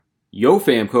Yo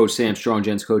fam, Coach Sam Strong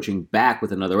Gents Coaching back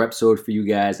with another episode for you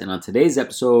guys. And on today's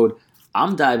episode,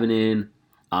 I'm diving in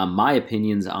on my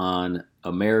opinions on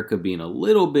America being a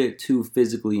little bit too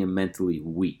physically and mentally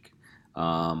weak.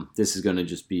 This is going to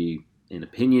just be an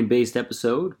opinion-based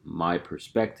episode, my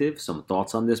perspective, some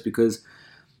thoughts on this because,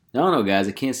 I don't know guys,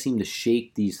 I can't seem to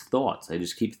shake these thoughts. I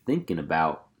just keep thinking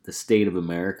about the state of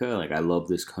America. Like, I love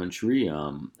this country.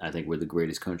 I think we're the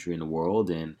greatest country in the world,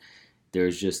 and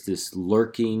there's just this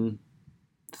lurking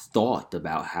thought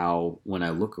about how when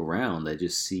I look around, I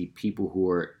just see people who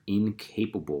are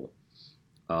incapable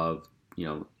of,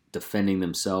 defending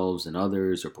themselves and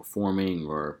others or performing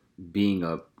or being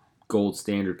a gold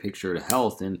standard picture of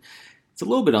health. And it's a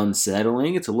little bit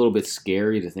unsettling. It's a little bit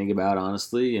scary to think about,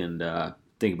 honestly, and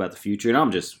think about the future. And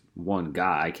I'm just one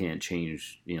guy. I can't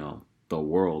change, the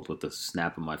world with the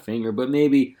snap of my finger, but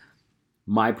maybe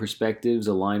my perspectives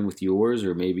align with yours,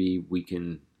 or maybe we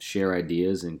can share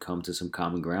ideas and come to some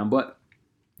common ground. But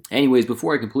anyways,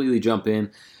 before I completely jump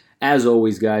in, as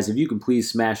always, guys, if you can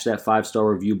please smash that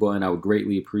 5-star review button, I would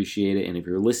greatly appreciate it. And if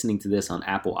you're listening to this on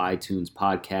Apple iTunes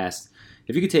podcast,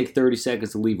 if you could take 30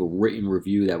 seconds to leave a written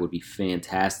review, that would be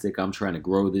fantastic. I'm trying to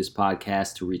grow this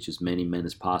podcast to reach as many men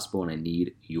as possible, and I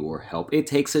need your help. It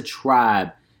takes a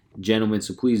tribe, gentlemen,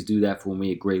 so please do that for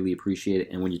me. I greatly appreciate it.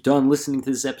 And when you're done listening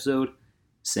to this episode,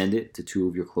 send it to 2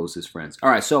 of your closest friends. All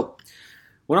right, so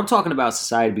when I'm talking about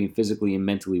society being physically and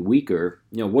mentally weaker,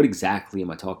 what exactly am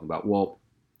I talking about? Well,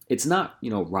 it's not,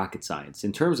 rocket science.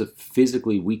 In terms of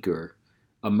physically weaker,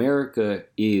 America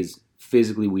is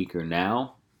physically weaker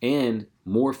now and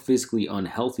more physically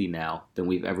unhealthy now than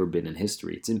we've ever been in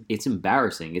history. It's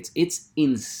embarrassing. It's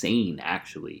insane,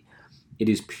 actually. It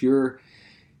is pure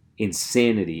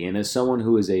insanity. And as someone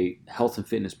who is a health and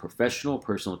fitness professional,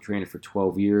 personal trainer for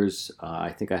 12 years,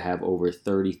 I think I have over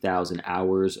 30,000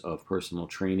 hours of personal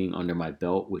training under my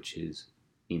belt, which is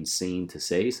insane to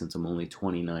say since I'm only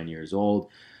 29 years old.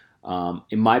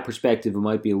 In my perspective, it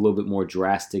might be a little bit more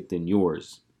drastic than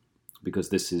yours because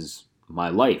this is my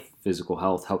life, physical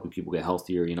health, helping people get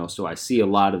healthier, so I see a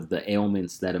lot of the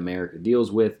ailments that America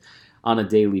deals with on a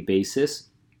daily basis.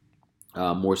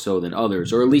 More so than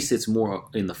others, or at least it's more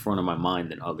in the front of my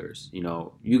mind than others.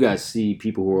 You guys see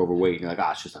people who are overweight and you're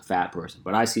like, it's just a fat person.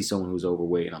 But I see someone who's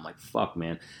overweight and I'm like, fuck,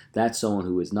 man, that's someone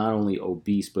who is not only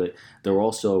obese, but they're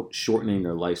also shortening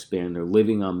their lifespan. They're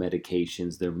living on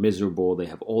medications. They're miserable. They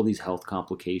have all these health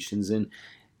complications, and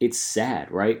it's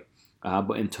sad, right?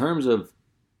 But in terms of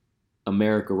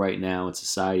America right now and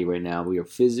society right now, we are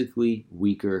physically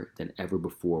weaker than ever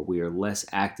before. We are less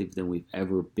active than we've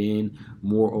ever been,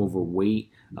 more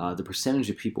overweight. The percentage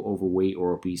of people overweight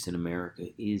or obese in America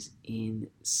is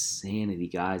insanity,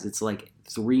 guys. It's like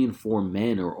 3 in 4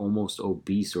 men are almost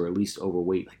obese or at least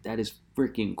overweight. Like, that is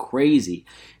freaking crazy.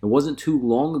 It wasn't too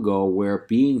long ago where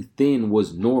being thin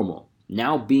was normal.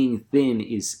 Now being thin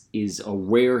is a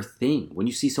rare thing. When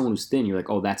you see someone who's thin, you're like,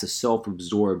 oh, that's a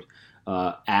self-absorbed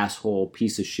asshole,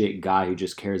 piece of shit guy who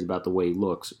just cares about the way he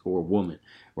looks, or woman,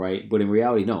 right? But in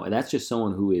reality, no, that's just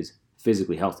someone who is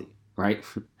physically healthy, right?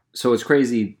 So it's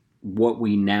crazy what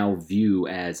we now view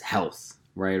as health,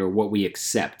 right? Or what we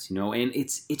accept, and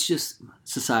it's just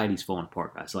society's falling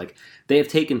apart, guys. Like, they have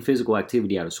taken physical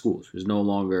activity out of schools. There's no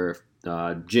longer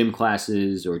gym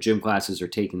classes, or gym classes are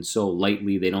taken so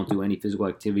lightly. They don't do any physical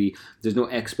activity. There's no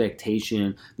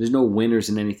expectation. There's no winners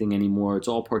in anything anymore. It's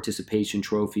all participation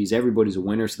trophies. Everybody's a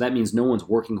winner. So that means no one's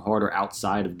working harder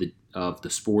outside of the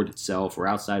sport itself or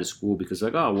outside of school, because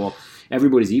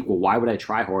everybody's equal. Why would I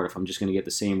try hard if I'm just going to get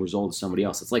the same result as somebody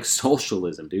else? It's like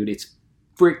socialism, dude. It's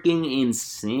freaking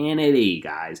insanity,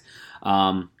 guys.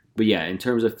 But yeah, in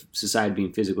terms of society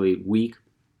being physically weak,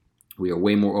 we are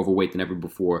way more overweight than ever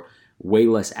before, way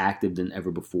less active than ever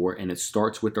before, and it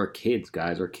starts with our kids,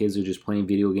 guys. Our kids are just playing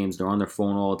video games. They're on their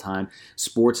phone all the time.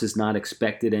 Sports is not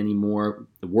expected anymore.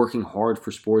 Working hard for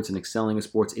sports and excelling in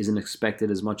sports isn't expected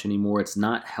as much anymore. It's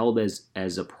not held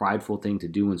as a prideful thing to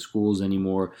do in schools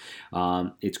anymore.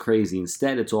 It's crazy.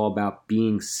 Instead, it's all about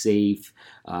being safe.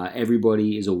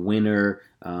 Everybody is a winner.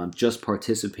 Just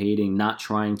participating, not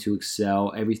trying to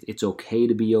excel. It's okay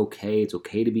to be okay. It's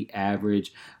okay to be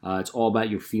average. It's all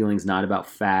about your feelings, not about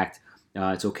fact.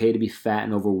 It's okay to be fat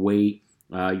and overweight.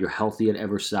 You're healthy at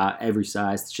every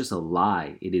size. It's just a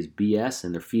lie. It is BS,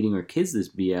 and they're feeding our kids this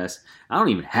BS. I don't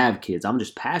even have kids. I'm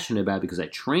just passionate about it because I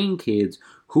train kids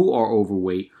who are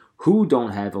overweight, who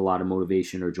don't have a lot of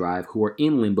motivation or drive, who are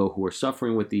in limbo, who are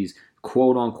suffering with these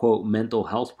quote-unquote mental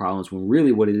health problems, when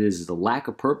really what it is a lack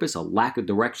of purpose, a lack of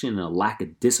direction, and a lack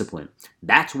of discipline.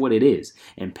 That's what it is.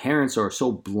 And parents are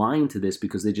so blind to this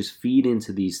because they just feed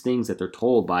into these things that they're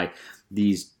told by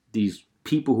these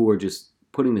people who are just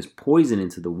putting this poison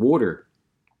into the water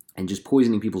and just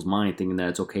poisoning people's mind, thinking that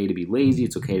it's okay to be lazy,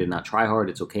 it's okay to not try hard,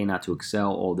 it's okay not to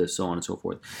excel, all this, so on and so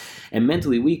forth. And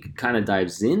Mentally Weak kind of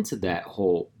dives into that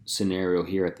whole scenario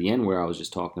here at the end where I was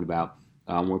just talking about,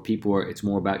 where people are, it's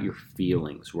more about your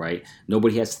feelings, right?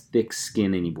 Nobody has thick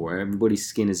skin anymore. Everybody's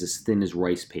skin is as thin as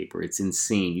rice paper. It's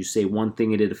insane. You say one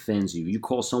thing and it offends you. You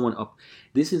call someone up.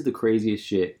 This is the craziest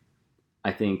shit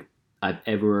I think I've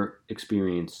ever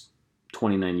experienced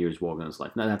 29 years walking this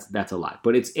life. Now that's a lot,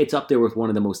 but it's up there with one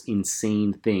of the most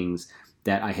insane things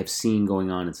that I have seen going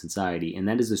on in society, and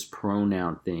that is this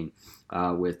pronoun thing,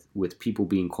 with people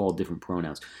being called different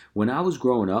pronouns. When I was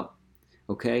growing up,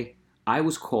 okay, I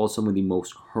was called some of the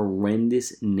most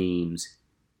horrendous names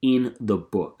in the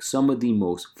book. Some of the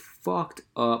most fucked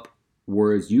up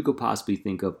words you could possibly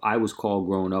think of, I was called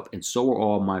growing up, and so are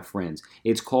all my friends.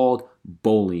 It's called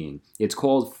bullying. It's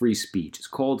called free speech. It's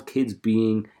called kids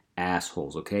being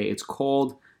assholes, okay? It's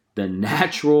called the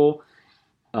natural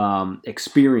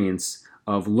experience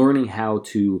of learning how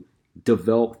to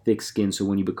develop thick skin so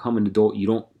when you become an adult, you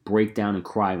don't break down and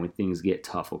cry when things get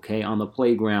tough, okay? On the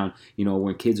playground,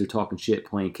 when kids are talking shit,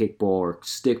 playing kickball or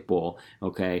stickball,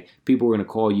 okay, people are going to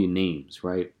call you names,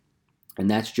 right? And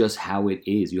that's just how it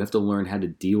is. You have to learn how to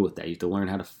deal with that. You have to learn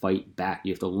how to fight back.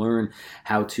 You have to learn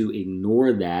how to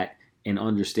ignore that and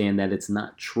understand that it's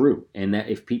not true. And that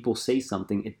if people say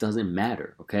something, it doesn't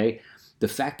matter, okay? The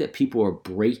fact that people are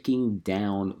breaking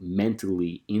down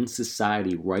mentally in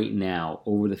society right now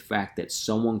over the fact that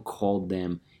someone called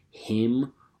them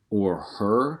him or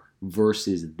her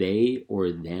versus they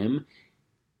or them.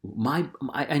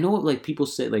 I know, like, people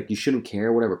say, like, you shouldn't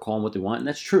care, whatever, call them what they want, and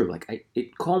that's true. Like,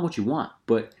 call them what you want,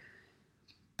 but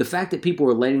the fact that people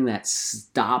are letting that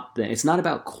stop them, it's not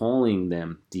about calling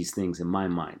them these things in my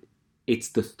mind. It's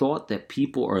the thought that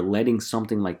people are letting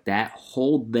something like that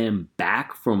hold them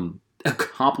back from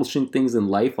accomplishing things in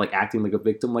life, like acting like a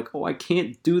victim, like, oh, I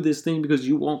can't do this thing because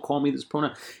you won't call me this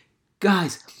pronoun.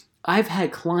 Guys, I've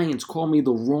had clients call me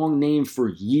the wrong name for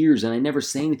years and I never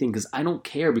say anything because I don't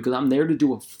care, because I'm there to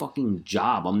do a fucking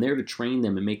job. I'm there to train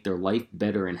them and make their life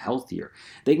better and healthier.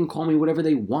 They can call me whatever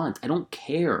they want. I don't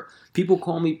care. People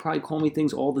probably call me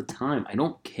things all the time. I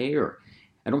don't care.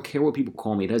 I don't care what people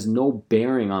call me. It has no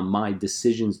bearing on my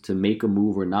decisions to make a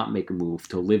move or not make a move,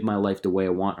 to live my life the way I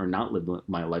want or not live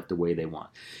my life the way they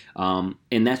want.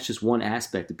 And that's just one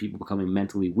aspect of people becoming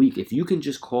mentally weak. If you can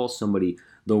just call somebody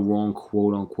the wrong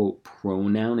quote-unquote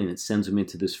pronoun and it sends them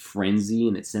into this frenzy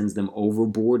and it sends them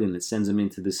overboard and it sends them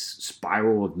into this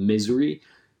spiral of misery,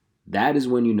 that is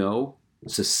when you know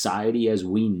society as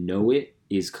we know it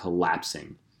is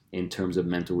collapsing in terms of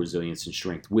mental resilience and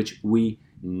strength, which we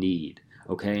need.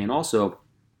 Okay, and also,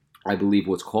 I believe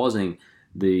what's causing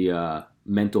the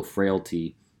mental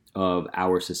frailty of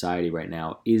our society right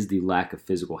now is the lack of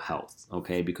physical health.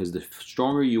 Okay, because the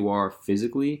stronger you are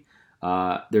physically,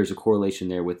 there's a correlation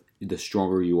there with the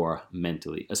stronger you are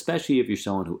mentally, especially if you're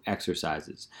someone who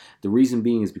exercises. The reason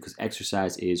being is because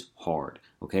exercise is hard.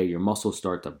 Okay, your muscles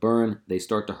start to burn, they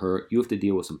start to hurt, you have to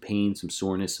deal with some pain, some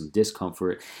soreness, some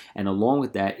discomfort, and along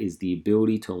with that is the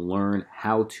ability to learn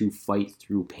how to fight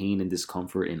through pain and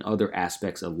discomfort in other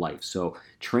aspects of life. So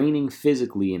training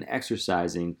physically and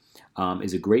exercising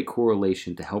is a great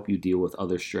correlation to help you deal with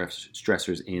other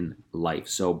stressors in life.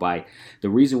 So the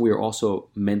reason we are also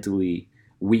mentally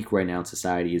weak right now in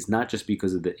society is not just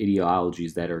because of the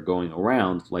ideologies that are going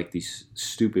around, like these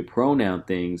stupid pronoun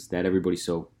things that everybody's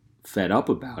so fed up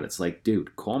about. It's like,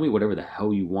 dude, call me whatever the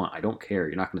hell you want. I don't care.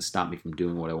 You're not going to stop me from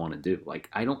doing what I want to do. Like,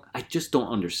 I just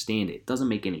don't understand it. It doesn't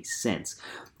make any sense.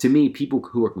 To me, people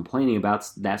who are complaining about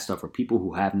that stuff are people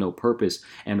who have no purpose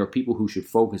and are people who should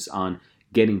focus on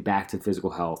getting back to physical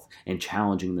health and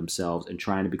challenging themselves and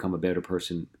trying to become a better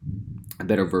person, a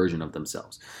better version of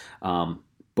themselves.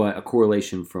 But a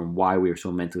correlation from why we are so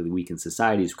mentally weak in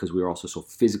society is because we are also so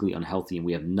physically unhealthy and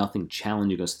we have nothing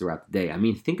challenging us throughout the day. I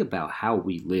mean, think about how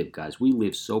we live, guys. We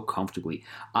live so comfortably.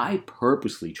 I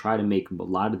purposely try to make a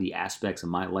lot of the aspects of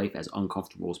my life as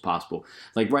uncomfortable as possible.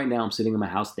 Like right now, I'm sitting in my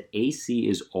house. The AC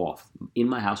is off. In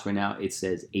my house right now, it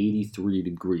says 83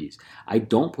 degrees. I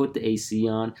don't put the AC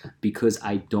on because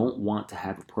I don't want to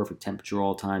have a perfect temperature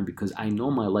all the time, because I know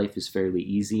my life is fairly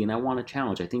easy and I want a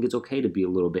challenge. I think it's okay to be a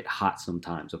little bit hot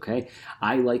sometimes. Okay,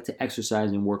 I like to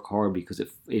exercise and work hard because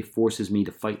it forces me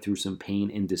to fight through some pain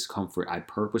and discomfort. I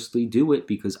purposely do it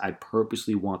because I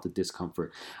purposely want the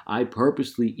discomfort. I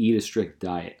purposely eat a strict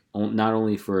diet not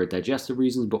only for digestive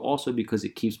reasons, but also because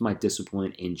it keeps my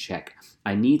discipline in check.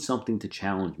 I need something to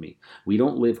challenge me. We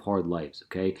don't live hard lives,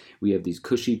 okay? We have these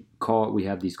we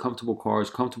have these comfortable cars,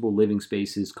 comfortable living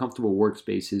spaces, comfortable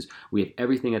workspaces. We have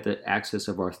everything at the access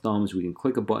of our thumbs. We can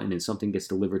click a button and something gets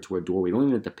delivered to our door. We don't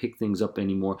even have to pick things up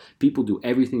anymore. People do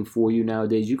everything for you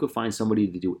nowadays. You could find somebody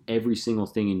to do every single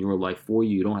thing in your life for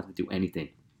you. You don't have to do anything.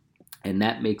 And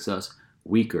that makes us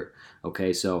weaker.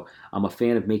 Okay, so I'm a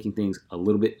fan of making things a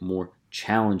little bit more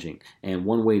challenging. And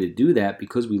one way to do that,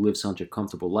 because we live such a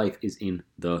comfortable life, is in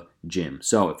the gym.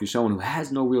 So if you're someone who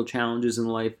has no real challenges in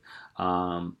life,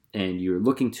 and you're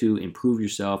looking to improve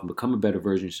yourself and become a better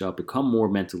version of yourself, become more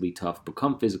mentally tough,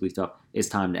 become physically tough, it's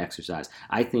time to exercise.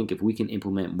 I think if we can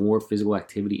implement more physical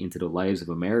activity into the lives of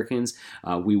Americans,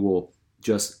 we will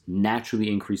just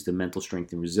naturally increase the mental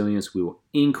strength and resilience. We will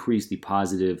increase the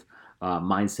positive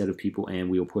mindset of people, and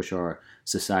we will push our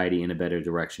society in a better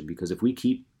direction. Because if we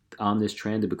keep on this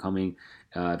trend of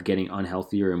getting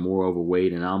unhealthier and more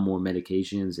overweight and on more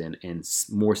medications and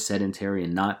more sedentary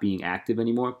and not being active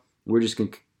anymore, we're just going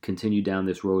to continue down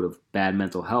this road of bad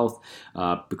mental health,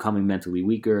 becoming mentally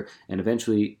weaker, and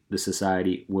eventually the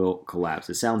society will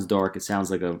collapse. It sounds dark. It sounds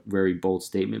like a very bold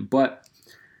statement, but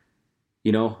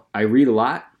I read a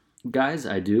lot, guys.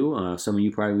 I do. Some of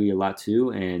you probably read a lot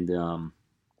too, and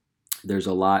there's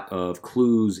a lot of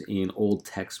clues in old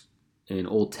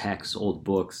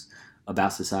books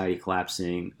about society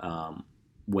collapsing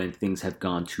when things have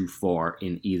gone too far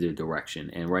in either direction.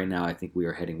 And right now, I think we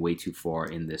are heading way too far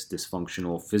in this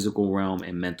dysfunctional physical realm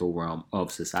and mental realm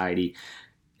of society.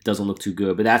 It doesn't look too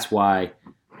good, but that's why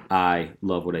I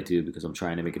love what I do, because I'm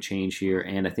trying to make a change here.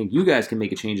 And I think you guys can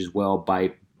make a change as well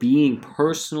by being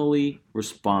personally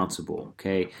responsible,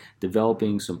 okay?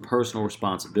 Developing some personal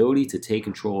responsibility to take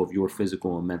control of your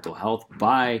physical and mental health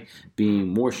by being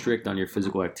more strict on your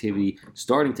physical activity,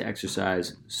 starting to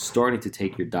exercise, starting to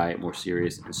take your diet more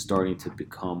serious, and starting to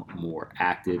become more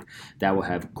active. That will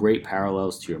have great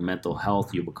parallels to your mental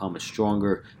health. You'll become a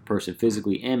stronger person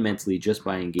physically and mentally just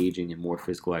by engaging in more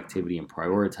physical activity and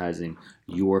prioritizing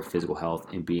your physical health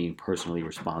and being personally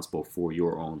responsible for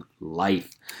your own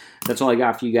life. That's all I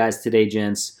got for you guys today,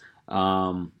 gents.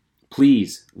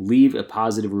 Please leave a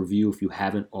positive review if you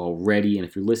haven't already. And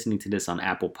if you're listening to this on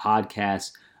Apple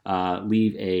Podcasts,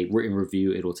 leave a written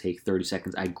review. It'll take 30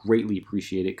 seconds. I greatly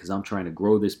appreciate it because I'm trying to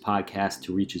grow this podcast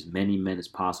to reach as many men as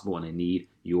possible, and I need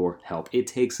your help. It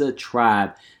takes a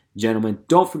tribe. Gentlemen,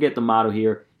 don't forget the motto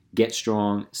here: get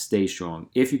strong, stay strong.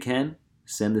 If you can,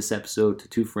 send this episode to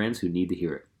 2 friends who need to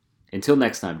hear it. Until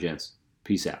next time, gents,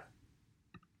 peace out.